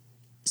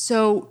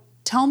 So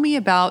tell me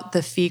about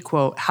the fee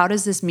quote. How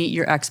does this meet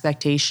your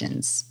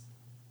expectations?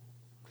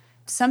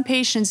 Some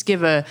patients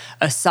give a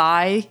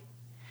sigh.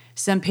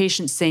 Some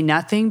patients say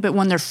nothing, but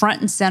when they're front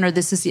and center,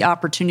 this is the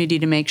opportunity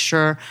to make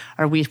sure,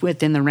 are we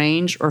within the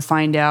range, or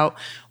find out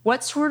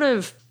what sort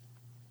of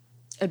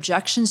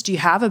objections do you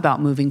have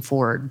about moving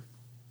forward?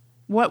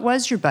 What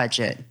was your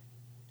budget?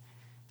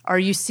 Are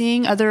you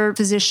seeing other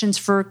physicians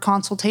for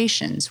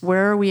consultations?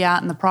 Where are we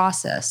at in the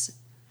process?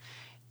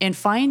 And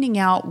finding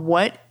out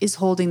what is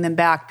holding them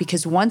back,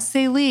 because once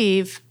they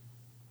leave,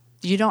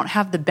 you don't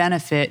have the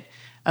benefit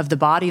of the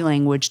body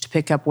language to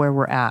pick up where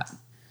we're at.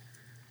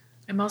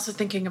 I'm also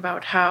thinking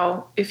about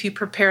how if you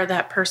prepare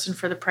that person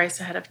for the price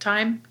ahead of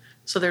time,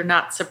 so they're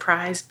not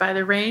surprised by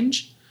the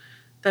range,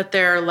 that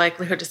their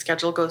likelihood to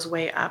schedule goes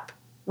way up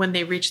when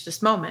they reach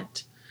this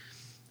moment.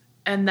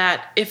 And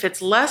that if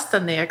it's less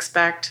than they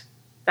expect,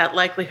 that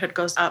likelihood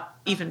goes up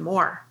even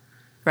more.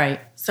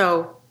 Right.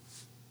 So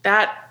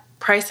that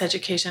price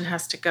education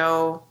has to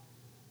go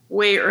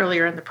way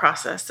earlier in the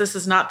process. This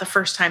is not the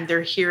first time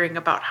they're hearing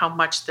about how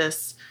much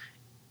this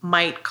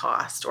might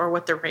cost or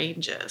what the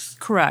range is.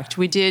 Correct.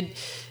 We did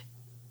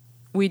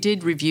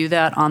review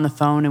that on the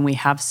phone, and we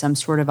have some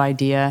sort of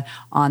idea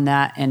on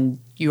that. And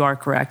you are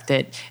correct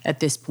that at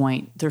this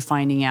point they're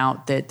finding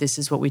out that this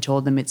is what we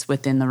told them, it's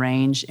within the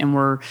range. And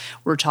we're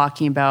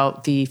talking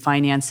about the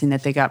financing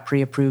that they got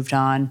pre-approved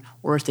on,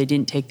 or if they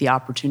didn't take the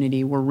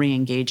opportunity, we're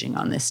re-engaging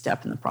on this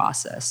step in the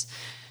process.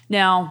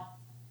 Now,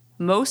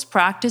 most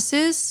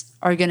practices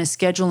are going to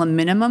schedule a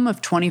minimum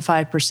of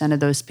 25% of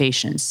those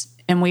patients.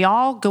 And we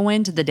all go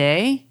into the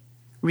day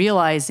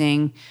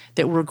realizing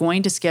that we're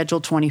going to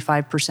schedule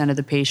 25% of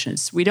the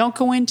patients. We don't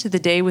go into the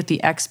day with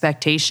the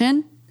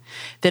expectation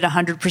that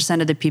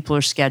 100% of the people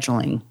are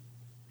scheduling.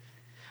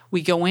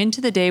 We go into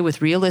the day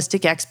with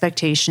realistic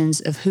expectations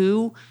of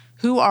who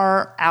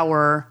are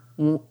our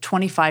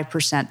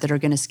 25% that are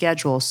going to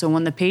schedule. So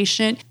when the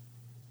patient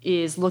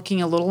is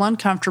looking a little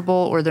uncomfortable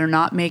or they're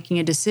not making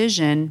a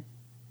decision,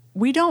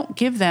 we don't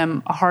give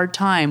them a hard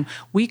time.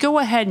 We go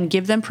ahead and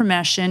give them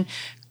permission.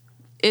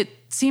 It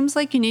seems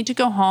like you need to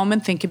go home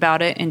and think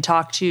about it and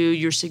talk to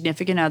your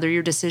significant other,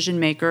 your decision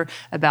maker,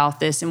 about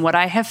this. And what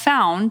I have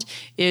found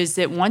is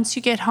that once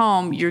you get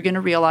home, you're going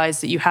to realize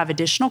that you have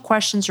additional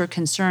questions or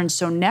concerns.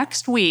 So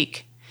next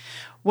week,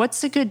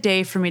 what's a good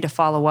day for me to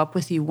follow up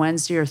with you,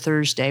 Wednesday or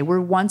Thursday?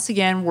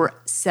 We're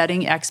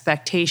setting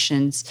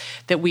expectations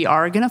that we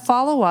are going to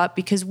follow up,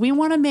 because we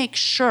want to make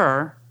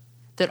sure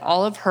that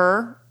all of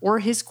her or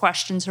his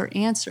questions are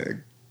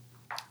answered.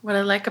 What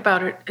I like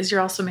about it is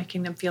you're also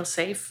making them feel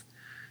safe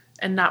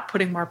and not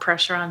putting more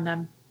pressure on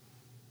them.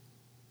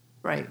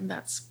 Right. And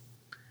that's,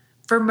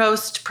 for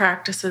most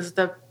practices,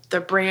 the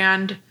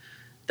brand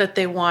that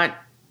they want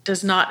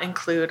does not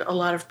include a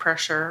lot of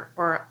pressure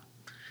or,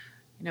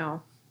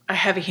 a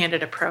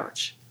heavy-handed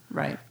approach.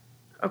 Right.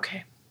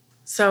 Okay.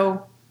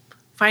 So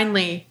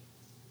finally,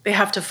 they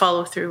have to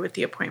follow through with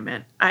the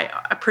appointment.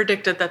 I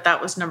predicted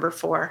that was number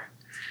 4.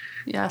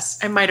 Yes.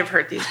 I might have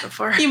heard these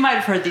before. You might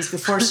have heard these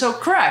before. So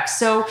correct.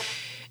 So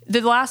the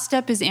last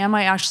step is, am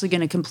I actually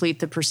going to complete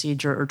the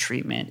procedure or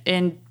treatment?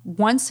 And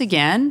once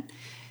again,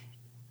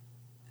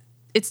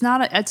 it's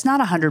not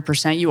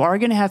 100%. You are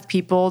going to have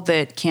people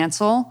that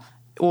cancel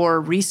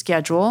or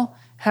reschedule.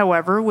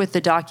 However, with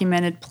the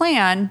documented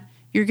plan,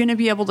 you're going to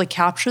be able to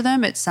capture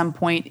them at some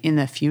point in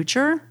the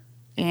future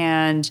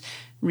and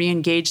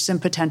re-engage them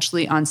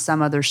potentially on some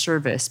other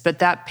service. But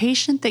that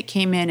patient that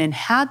came in and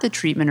had the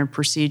treatment or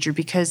procedure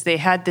because they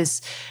had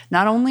this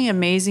not only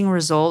amazing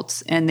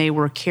results and they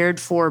were cared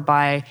for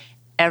by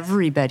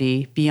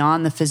everybody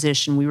beyond the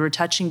physician. We were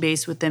touching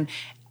base with them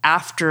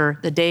after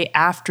the day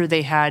after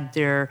they had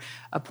their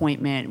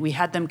appointment. We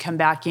had them come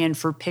back in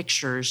for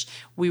pictures.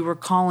 We were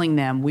calling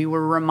them. We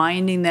were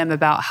reminding them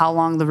about how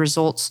long the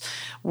results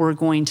were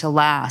going to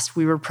last.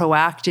 We were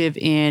proactive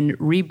in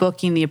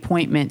rebooking the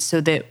appointment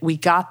so that we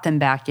got them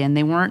back in.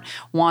 They weren't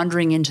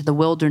wandering into the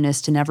wilderness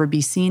to never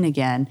be seen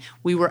again.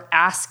 We were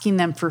asking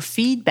them for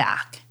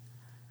feedback.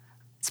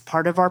 It's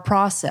part of our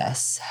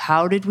process.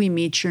 How did we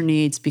meet your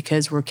needs?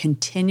 Because we're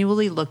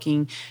continually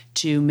looking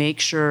to make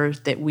sure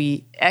that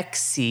we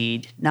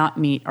exceed, not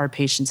meet, our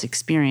patient's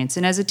experience.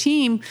 And as a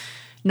team,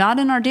 not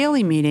in our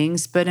daily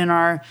meetings, but in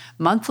our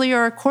monthly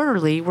or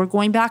quarterly, we're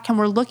going back and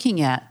we're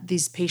looking at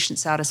these patient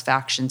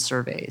satisfaction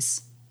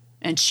surveys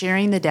and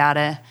sharing the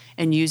data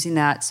and using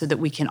that so that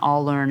we can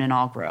all learn and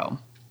all grow.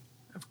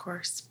 Of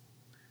course.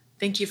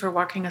 Thank you for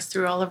walking us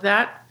through all of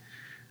that.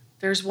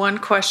 There's one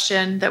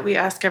question that we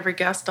ask every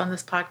guest on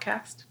this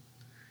podcast,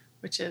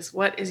 which is,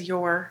 what is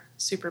your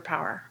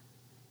superpower?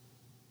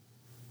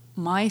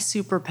 My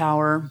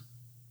superpower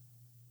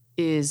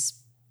is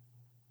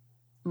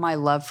my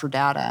love for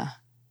data.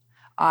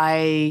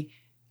 I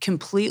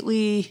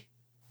completely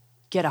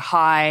get a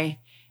high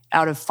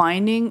out of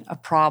finding a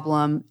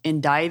problem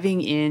and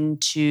diving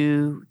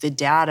into the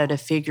data to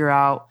figure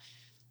out,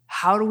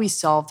 how do we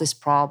solve this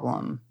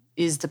problem?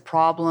 Is the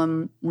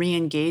problem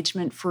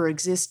re-engagement for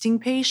existing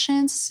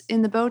patients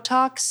in the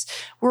Botox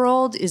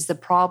world? Is the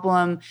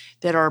problem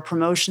that our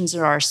promotions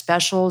or our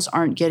specials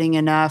aren't getting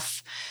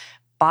enough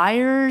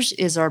buyers?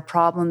 Is our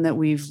problem that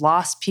we've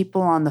lost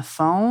people on the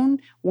phone?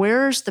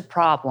 Where's the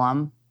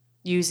problem?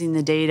 Using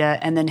the data,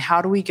 and then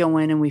how do we go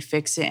in and we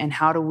fix it, and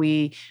how do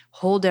we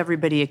hold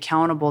everybody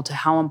accountable to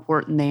how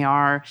important they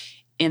are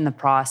in the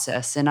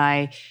process? And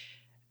I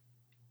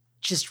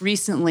just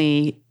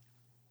recently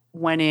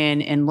went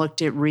in and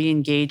looked at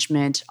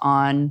re-engagement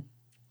on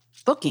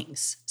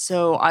bookings.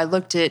 So I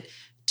looked at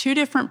 2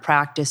 different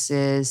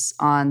practices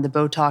on the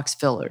Botox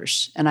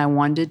fillers, and I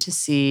wanted to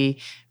see,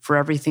 for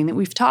everything that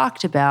we've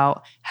talked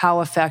about,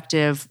 how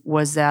effective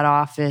was that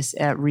office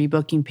at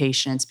rebooking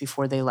patients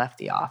before they left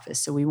the office.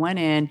 So we went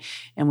in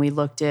and we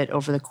looked at,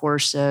 over the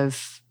course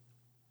of,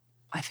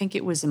 I think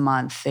it was a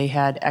month, they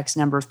had X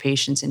number of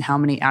patients and how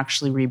many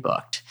actually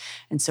rebooked.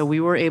 And so we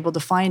were able to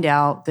find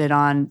out that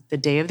on the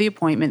day of the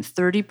appointment,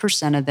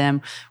 30% of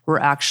them were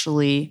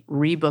actually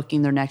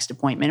rebooking their next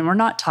appointment. And we're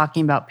not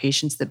talking about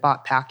patients that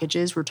bought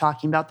packages. We're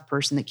talking about the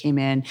person that came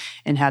in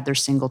and had their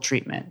single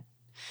treatment.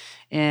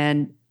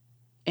 And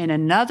in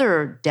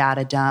another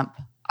data dump,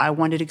 I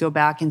wanted to go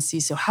back and see,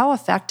 so how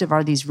effective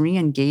are these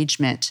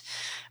re-engagement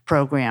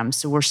programs?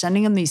 So we're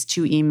sending them these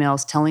 2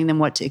 emails, telling them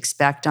what to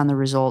expect on the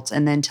results,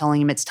 and then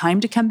telling them it's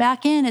time to come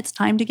back in, it's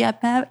time to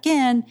get back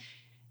in.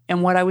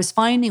 And what I was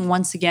finding,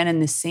 once again, in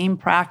the same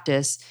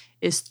practice,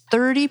 is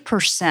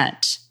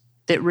 30%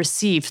 that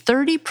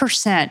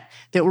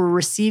were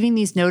receiving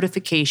these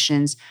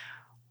notifications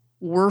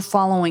were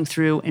following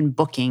through and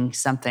booking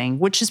something,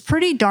 which is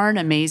pretty darn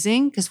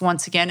amazing, because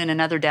once again, in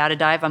another data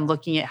dive, I'm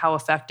looking at how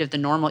effective the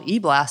normal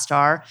e-blast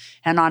are,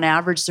 and on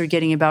average, they're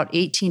getting about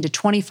 18 to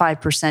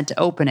 25% to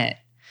open it.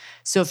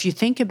 So if you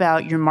think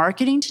about, you're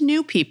marketing to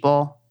new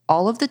people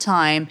all of the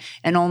time,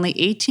 and only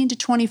 18 to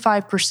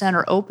 25%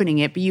 are opening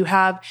it, but you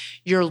have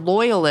your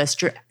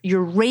loyalists,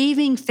 your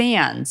raving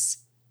fans,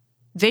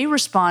 they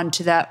respond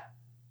to that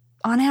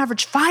on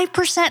average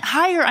 5%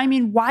 higher. I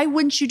mean, why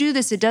wouldn't you do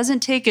this? It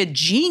doesn't take a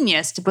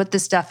genius to put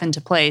this stuff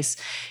into place.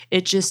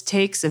 It just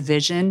takes a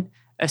vision,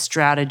 a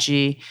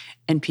strategy,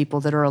 and people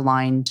that are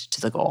aligned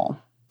to the goal.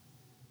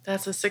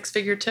 That's a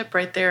 6-figure tip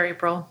right there,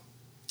 April.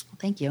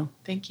 Thank you.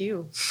 Thank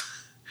you.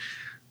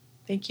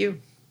 Thank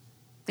you.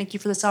 Thank you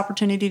for this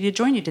opportunity to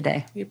join you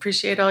today. We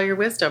appreciate all your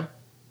wisdom.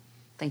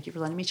 Thank you for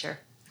letting me share.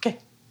 Okay.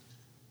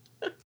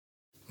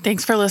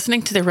 Thanks for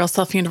listening to the Real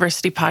Self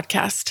University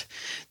podcast.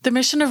 The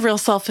mission of Real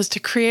Self is to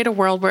create a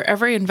world where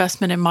every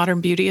investment in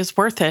modern beauty is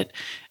worth it,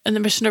 and the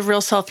mission of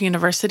Real Self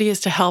University is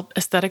to help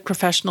aesthetic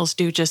professionals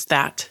do just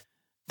that.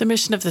 The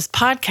mission of this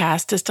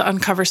podcast is to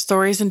uncover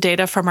stories and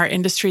data from our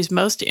industry's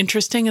most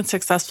interesting and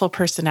successful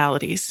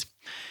personalities.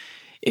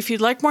 If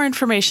you'd like more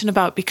information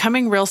about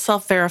becoming Real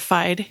Self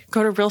verified,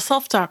 go to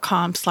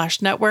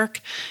realself.com/network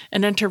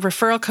and enter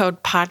referral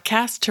code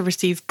podcast to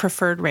receive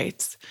preferred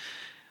rates.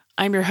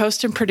 I'm your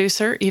host and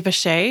producer, Eva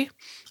Shea.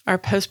 Our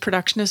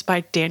post-production is by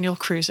Daniel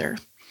Cruiser.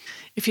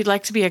 If you'd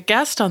like to be a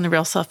guest on the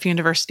Real Self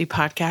University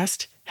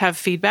podcast, have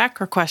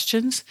feedback or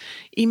questions,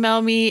 email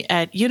me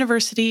at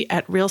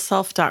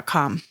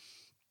university@realself.com.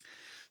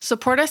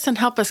 Support us and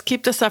help us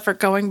keep this effort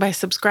going by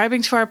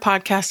subscribing to our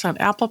podcast on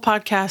Apple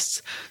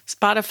Podcasts,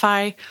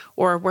 Spotify,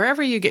 or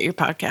wherever you get your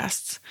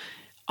podcasts.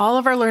 All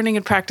of our learning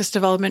and practice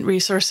development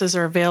resources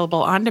are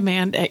available on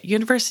demand at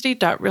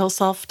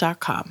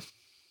university.realself.com.